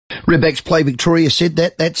Redbacks Play Victoria said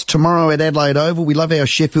that. That's tomorrow at Adelaide Oval. We love our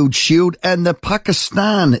Sheffield Shield. And the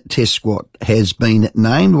Pakistan Test squad has been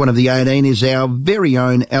named. One of the 18 is our very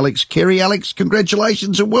own Alex Carey. Alex,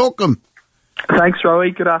 congratulations and welcome. Thanks,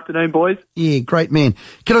 Rowie. Good afternoon, boys. Yeah, great man.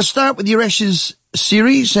 Can I start with your Ashes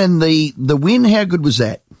series and the win? How good was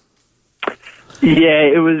that? Yeah,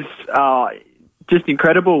 it was just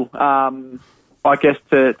incredible. I guess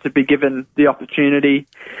to be given the opportunity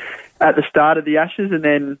at the start of the Ashes and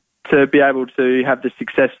then to be able to have the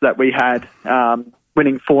success that we had,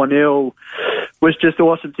 winning 4-0 was just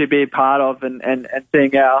awesome to be a part of, and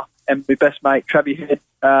seeing our my best mate Travie Head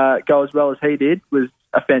go as well as he did was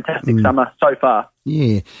a fantastic summer so far.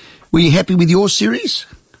 Yeah. Were you happy with your series?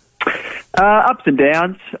 Ups and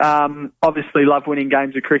downs. Obviously love winning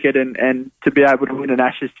games of cricket, and to be able to win an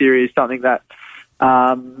Ashes series is something that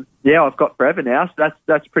I've got forever now, so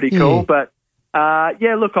that's pretty cool. But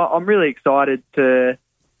look, I'm really excited to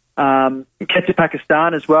get to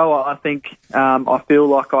Pakistan as well. I think I feel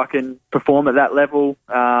like I can perform at that level.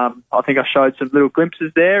 I think I showed some little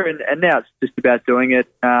glimpses there, and now it's just about doing it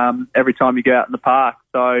every time you go out in the park.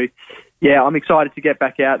 So, yeah, I'm excited to get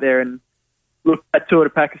back out there. And look, that tour to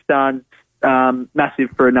Pakistan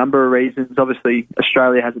massive for a number of reasons. Obviously,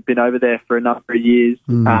 Australia hasn't been over there for a number of years.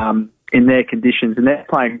 In their conditions, and they're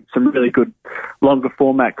playing some really good longer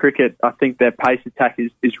format cricket. I think their pace attack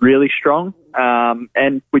is really strong,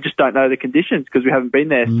 and we just don't know the conditions because we haven't been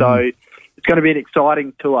there. So it's going to be an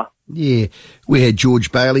exciting tour. Yeah, we had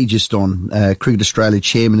George Bailey just on, Cricket Australia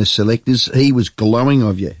chairman of selectors. He was glowing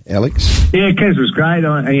of you, Alex. Yeah, Kez was great.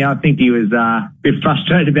 I think he was a bit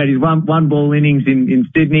frustrated about his one ball innings in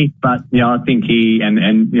Sydney, but I think he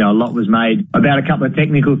and a lot was made about a couple of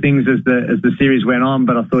technical things as the series went on.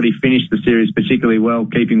 But I thought he finished the series particularly well,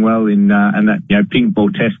 keeping well in that pink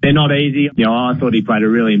ball test. They're not easy. I thought he played a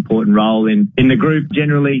really important role in the group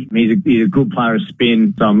generally. He's a good player of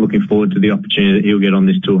spin, so I'm looking forward to the opportunity that he'll get on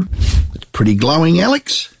this tour. It's pretty glowing,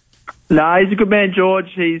 Alex. No, he's a good man,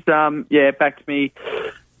 George. He's backed me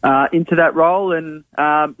into that role, and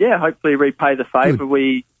hopefully repay the favour.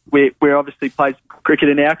 We obviously play cricket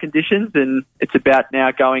in our conditions, and it's about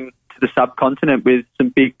now going to the subcontinent with some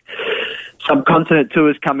big subcontinent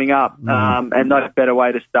tours coming up, and no better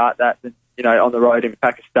way to start that than on the road in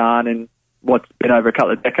Pakistan, and what's been over a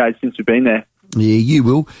couple of decades since we've been there. Yeah, you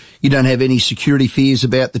will. You don't have any security fears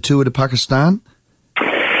about the tour to Pakistan?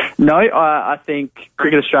 No, I think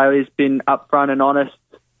Cricket Australia's been upfront and honest.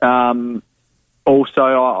 Also,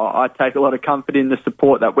 I take a lot of comfort in the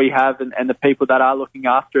support that we have and the people that are looking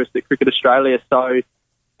after us at Cricket Australia. So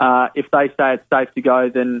if they say it's safe to go,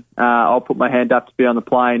 then I'll put my hand up to be on the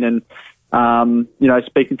plane. And,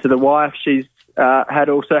 speaking to the wife, she's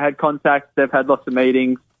also had contact. They've had lots of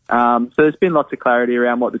meetings. So there's been lots of clarity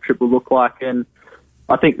around what the trip will look like. And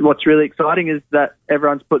I think what's really exciting is that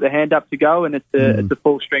everyone's put their hand up to go, and it's a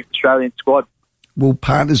full-strength Australian squad. Will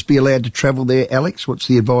partners be allowed to travel there, Alex? What's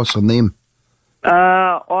the advice on them?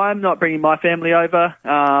 I'm not bringing my family over.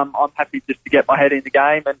 I'm happy just to get my head in the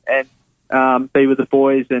game and be with the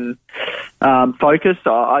boys and focus.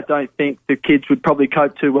 I don't think the kids would probably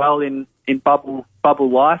cope too well in bubble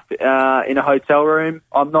life in a hotel room.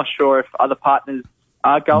 I'm not sure if other partners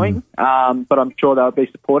are going, but I'm sure they'll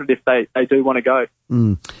be supported if they do want to go.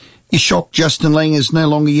 You shocked Justin Langer is no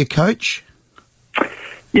longer your coach?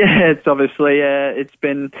 Yeah, it's obviously it's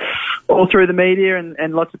been all through the media,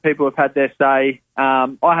 and lots of people have had their say.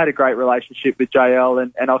 I had a great relationship with JL,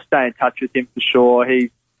 and I'll stay in touch with him for sure. He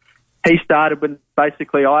started when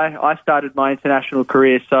basically I started my international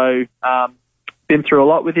career, so been through a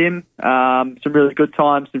lot with him, some really good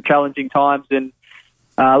times, some challenging times, and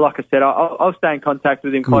like I said, I'll stay in contact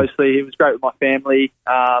with him closely. He was great with my family.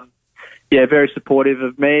 Very supportive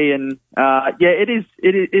of me, and it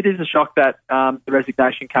is a shock that the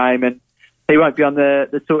resignation came, and he won't be on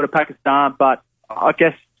the tour to Pakistan. But I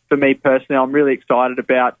guess for me personally, I'm really excited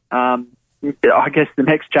about the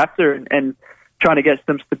next chapter and trying to get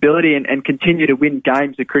some stability and continue to win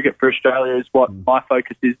games of cricket for Australia is what my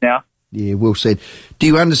focus is now. Yeah, well said. Do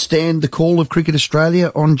you understand the call of Cricket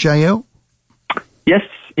Australia on JL? Yes,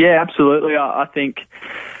 yeah, absolutely. I think,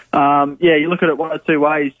 you look at it one or two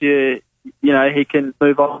ways. He can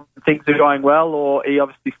move on, things are going well, or he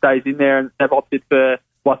obviously stays in there, and they've opted for,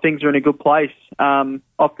 things are in a good place,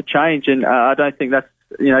 off the change. And I don't think that's,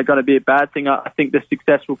 going to be a bad thing. I think the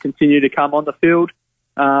success will continue to come on the field.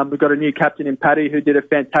 We've got a new captain in Paddy who did a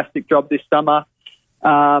fantastic job this summer.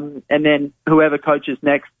 And then whoever coaches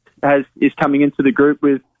next is coming into the group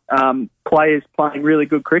with players playing really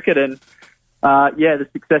good cricket. And, the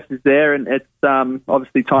success is there, and it's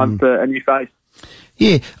obviously time for a new face.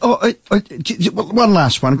 Yeah. One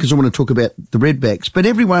last one, because I want to talk about the Redbacks. But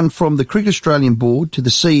everyone from the Cricket Australian Board to the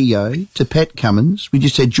CEO to Pat Cummins, we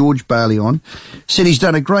just had George Bailey on, said he's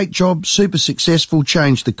done a great job, super successful,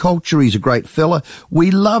 changed the culture, he's a great fella. We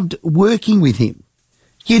loved working with him.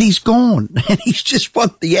 Yet he's gone, and he's just won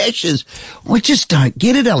the Ashes. I just don't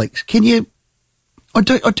get it, Alex. Can you...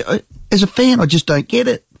 as a fan, I just don't get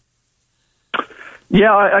it.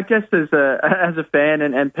 Yeah, I guess as a fan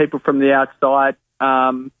and people from the outside,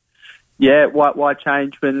 why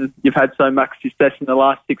change when you've had so much success in the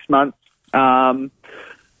last 6 months?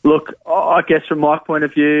 Look, I guess from my point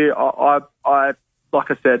of view, I like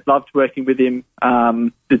I said, loved working with him.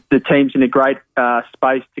 The team's in a great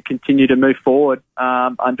space to continue to move forward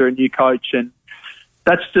under a new coach, and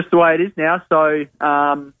that's just the way it is now. So,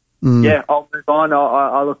 I'll move on.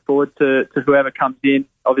 I look forward to whoever comes in.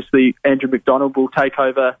 Obviously, Andrew McDonald will take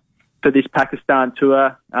over for this Pakistan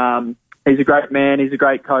tour. He's a great man. He's a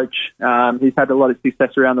great coach. He's had a lot of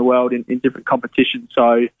success around the world in different competitions.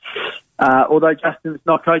 So, although Justin's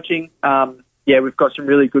not coaching, we've got some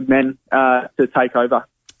really good men to take over.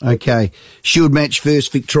 Okay. Shield match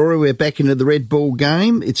first, Victoria. We're back into the Red Ball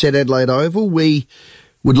game. It's at Adelaide Oval. We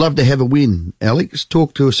would love to have a win. Alex,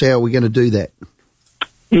 talk to us how we're going to do that.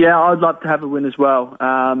 Yeah, I'd love to have a win as well.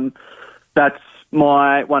 That's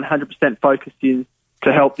my 100% focus, is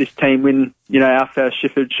to help this team win, our first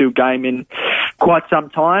Sheffield Shield game in quite some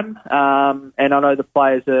time. And I know the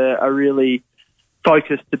players are really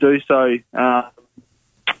focused to do so.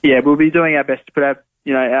 We'll be doing our best to put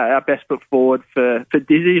our best foot forward for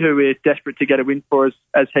Dizzy, who we're desperate to get a win for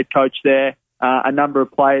as head coach there. A number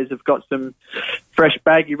of players have got some fresh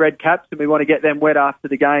baggy red caps, and we want to get them wet after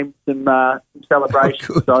the game, some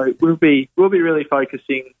celebrations. So we'll be really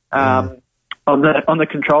focusing on the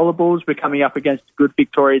controllables. We're coming up against a good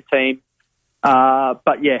Victoria team,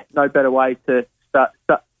 but no better way to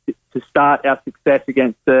start our success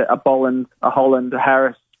against a Bolland, a Holland, a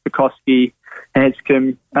Harris, Pekoski,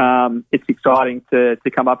 Hanscom. It's exciting to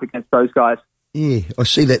come up against those guys. Yeah, I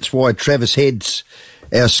see. That's why Travis Head's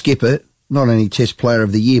our skipper. Not only Test Player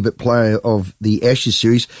of the Year, but Player of the Ashes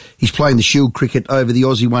series. He's playing the Shield cricket over the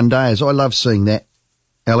Aussie One Days. I love seeing that,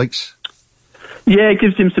 Alex. Yeah, it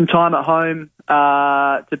gives him some time at home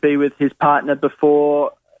to be with his partner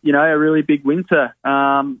before, a really big winter.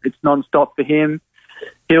 It's non-stop for him.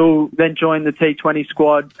 He'll then join the T20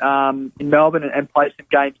 squad in Melbourne and play some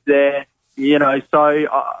games there.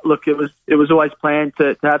 Look, it was always planned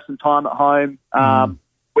to have some time at home.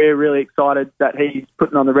 We're really excited that he's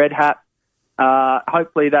putting on the red hat.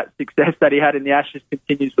 Hopefully that success that he had in the Ashes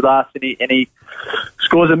continues with us, and he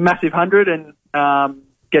scores a massive 100 and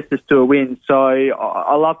gets us to a win. So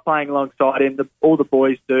I love playing alongside him. All the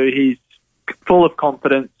boys do. He's full of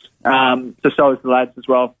confidence. So is the lads as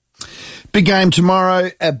well. Big game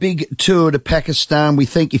tomorrow, a big tour to Pakistan. We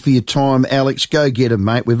thank you for your time, Alex. Go get him,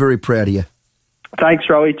 mate. We're very proud of you. Thanks,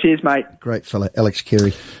 Rowie. Cheers, mate. Great fella, Alex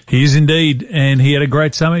Carey. He is indeed, and he had a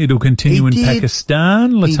great summer. It'll continue in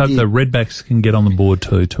Pakistan. Let's hope the Redbacks can get on the board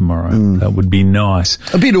too tomorrow. That would be nice.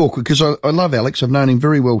 A bit awkward because I love Alex. I've known him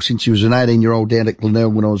very well since he was an 18-year-old down at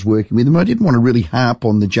Glenelg when I was working with him. I didn't want to really harp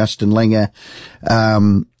on the Justin Langer,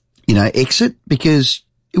 exit, because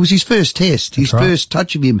it was his first test, first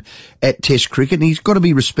touch of him at Test cricket, and he's got to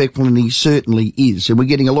be respectful, and he certainly is. And we're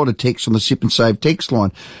getting a lot of texts on the Sip and Save text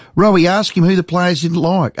line. Rowie, ask him who the players didn't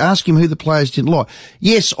like.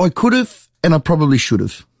 Yes, I could have, and I probably should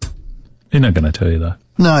have. He's not going to tell you, though.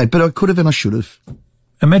 No, but I could have and I should have.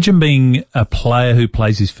 Imagine being a player who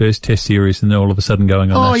plays his first Test series and then all of a sudden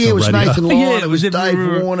going on national radio. It was Nathan Lyon, it was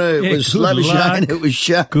Dave Warner, it was Labuschagne, it was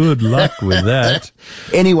Shah. Good luck with that.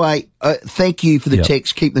 Anyway, thank you for the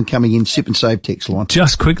text. Keep them coming in. Sip and Save text line.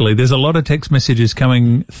 Just quickly, there's a lot of text messages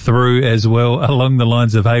coming through as well along the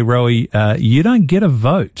lines of, hey, Rowie, you don't get a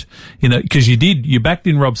vote. Because you backed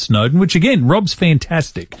in Rob Snowden, which again, Rob's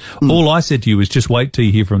fantastic. All I said to you was just wait till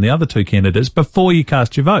you hear from the other two candidates before you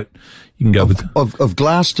cast your vote. You can go I've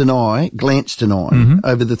glanced an eye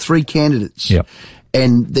over the three candidates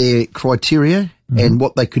and their criteria and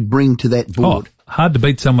what they could bring to that board. Hard to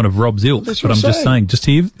beat someone of Rob's ilk, but I'm just saying, just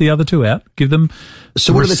hear the other two out, give them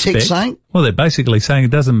So what respect. are the texts saying? Well, they're basically saying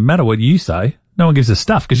it doesn't matter what you say. No one gives a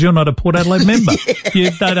stuff because you're not a Port Adelaide member. They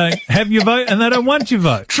don't have your vote and they don't want your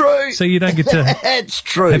vote. True. So you don't get to That's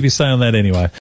true. have your say on that anyway.